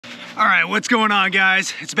All right, what's going on,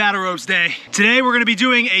 guys? It's Battle Ropes Day. Today we're gonna be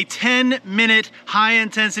doing a 10-minute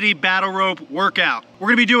high-intensity battle rope workout. We're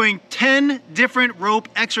gonna be doing 10 different rope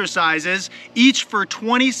exercises, each for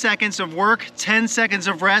 20 seconds of work, 10 seconds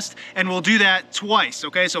of rest, and we'll do that twice,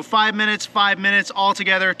 okay? So 5 minutes, all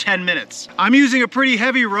together, 10 minutes. I'm using a pretty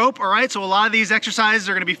heavy rope, all right? So a lot of these exercises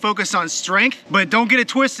are gonna be focused on strength, but don't get it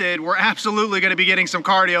twisted, we're absolutely gonna be getting some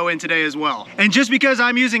cardio in today as well. And just because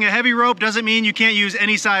I'm using a heavy rope doesn't mean you can't use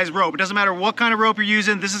any size rope. It doesn't matter what kind of rope you're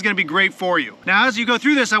using, this is gonna be great for you. Now, as you go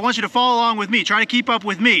through this, I want you to follow along with me. Try to keep up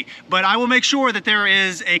with me, but I will make sure that there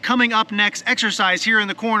is a coming up next exercise here in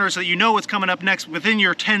the corner so that you know what's coming up next within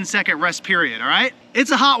your 10-second rest period, all right? It's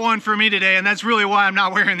a hot one for me today, and that's really why I'm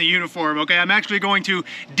not wearing the uniform, okay? I'm actually going to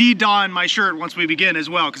de-don my shirt once we begin as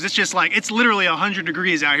well, because it's just like, it's literally 100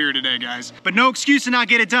 degrees out here today, guys. But no excuse to not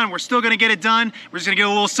get it done. We're still gonna get it done. We're just gonna get a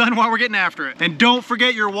little sun while we're getting after it. And don't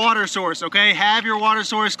forget your water source, okay? Have your water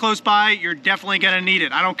source close by. You're definitely gonna need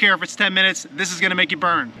it. I don't care if it's 10 minutes, this is gonna make you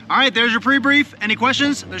burn. All right, there's your pre-brief. Any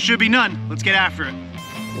questions? There should be none. Let's get after it.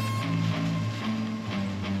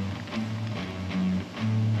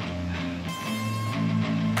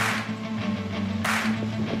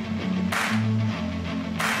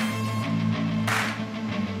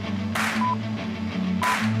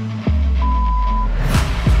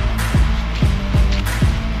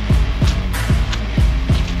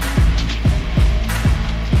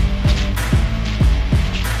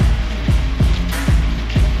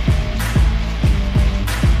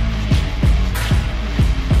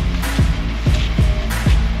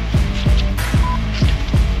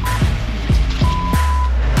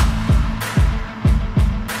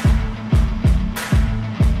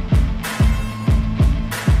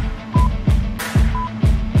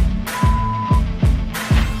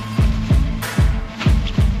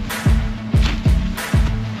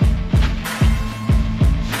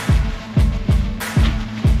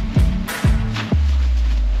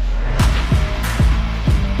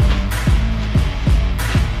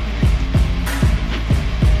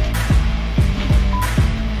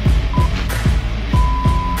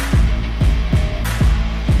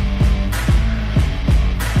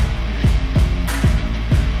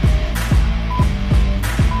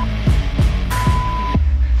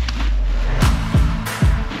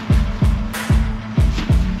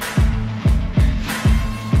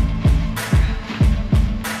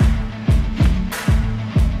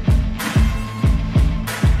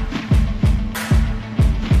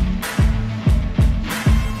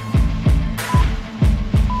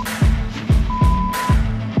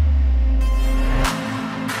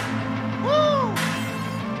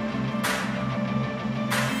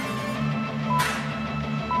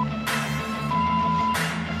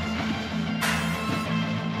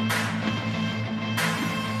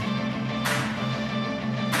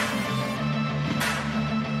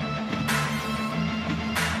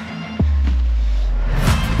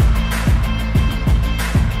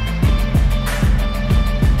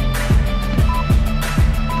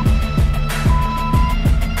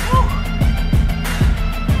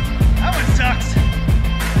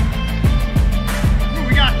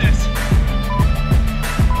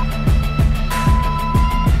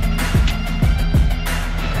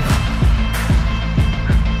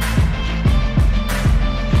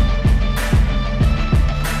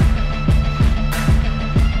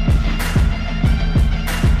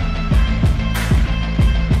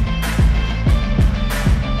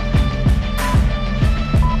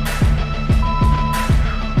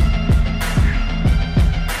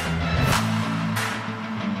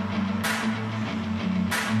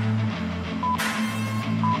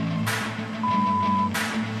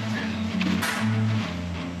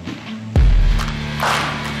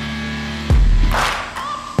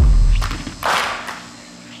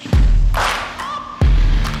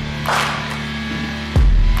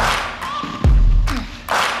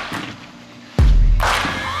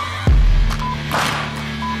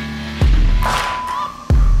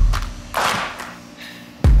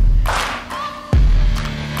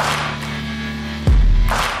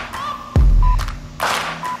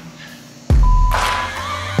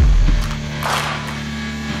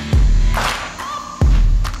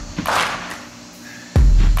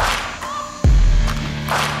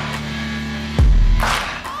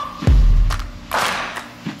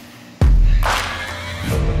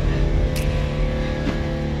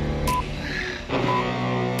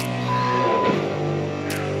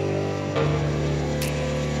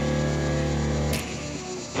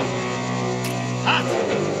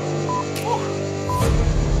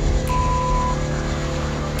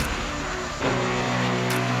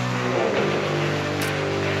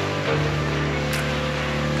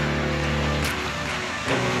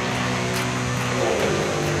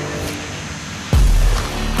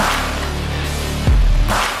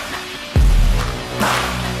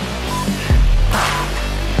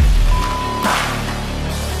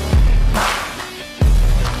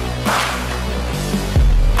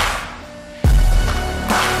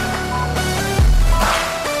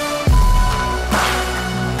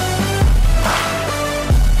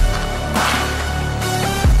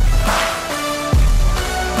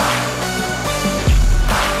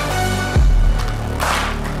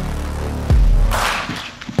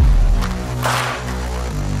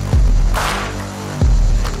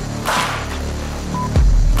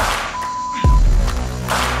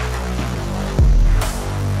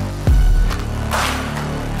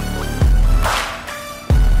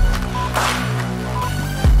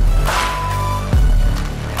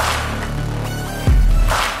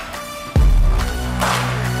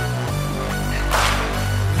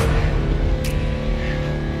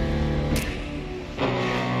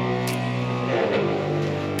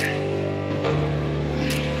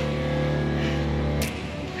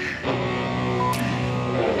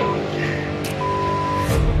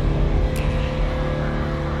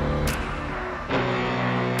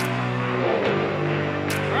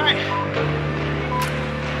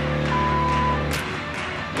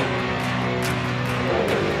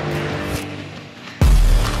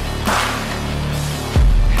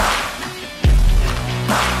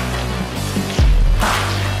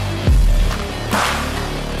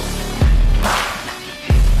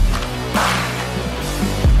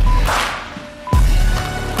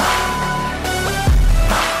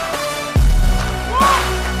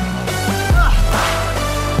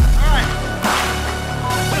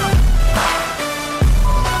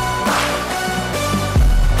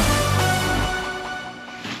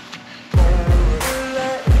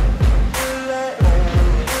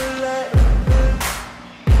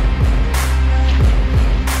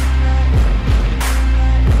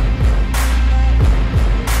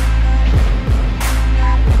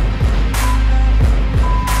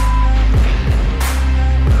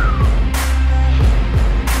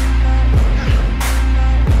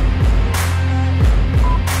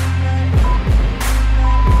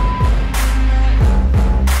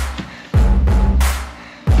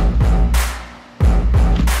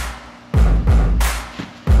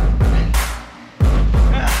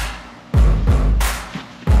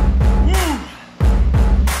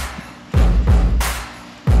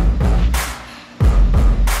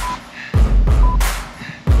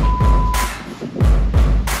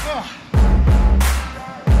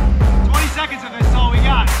 seconds of this is all we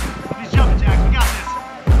got. These jumping jacks, we got this.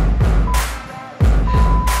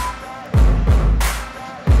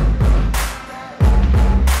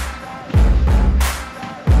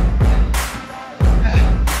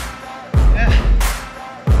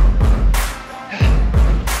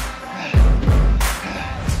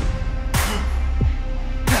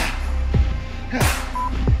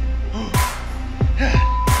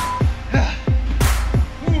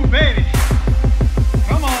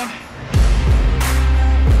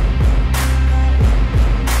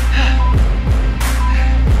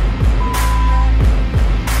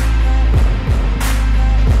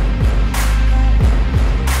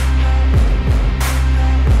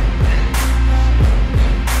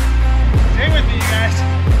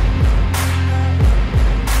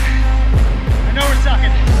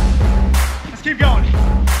 Keep going.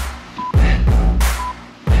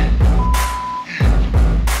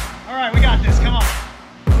 All right, we got this. Come on.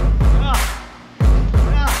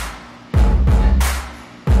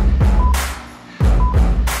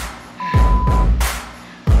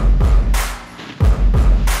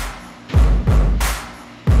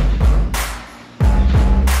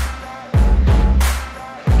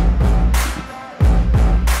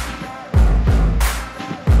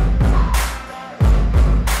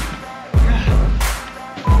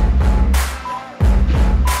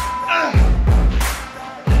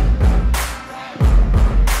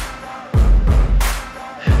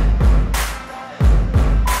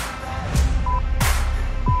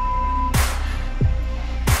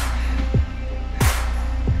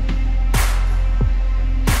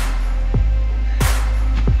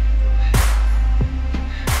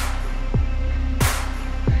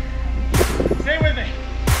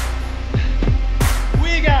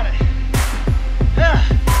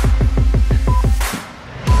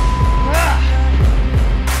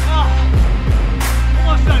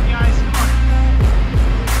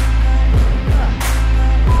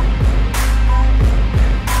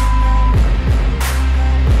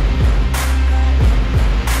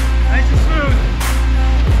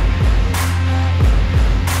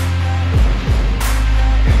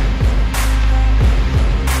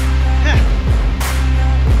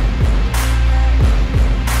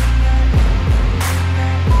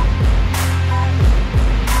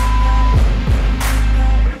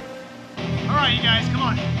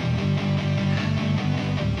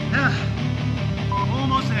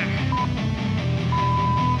 Almost there.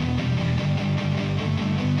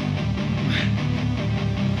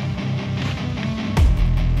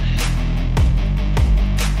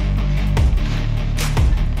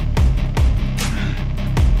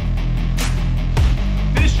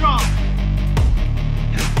 Finish strong.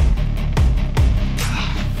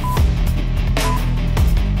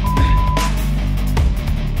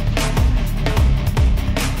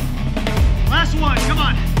 Last one, come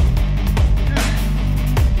on.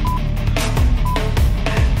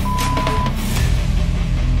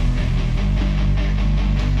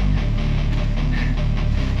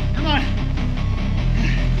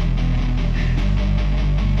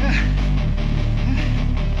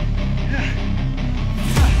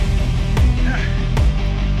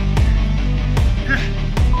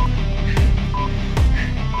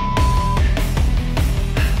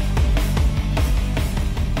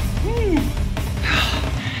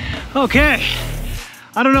 Okay,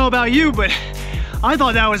 I don't know about you, but I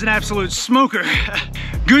thought that was an absolute smoker.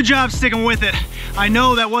 Good job sticking with it. I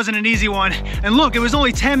know that wasn't an easy one. And look, it was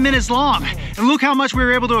only 10 minutes long. And look how much we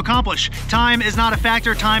were able to accomplish. Time is not a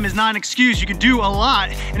factor, time is not an excuse. You can do a lot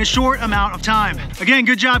in a short amount of time. Again,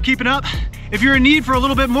 good job keeping up. If you're in need for a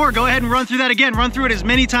little bit more, go ahead and run through that again. Run through it as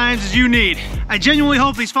many times as you need. I genuinely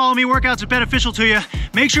hope these Follow Me workouts are beneficial to you.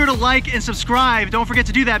 Make sure to like and subscribe. Don't forget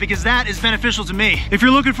to do that because that is beneficial to me. If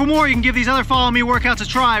you're looking for more, you can give these other Follow Me workouts a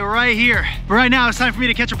try right here. But right now, it's time for me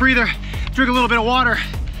to catch a breather, drink a little bit of water.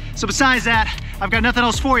 So besides that, I've got nothing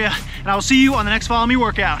else for you, and I will see you on the next Follow Me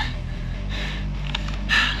workout.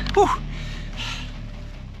 Whew.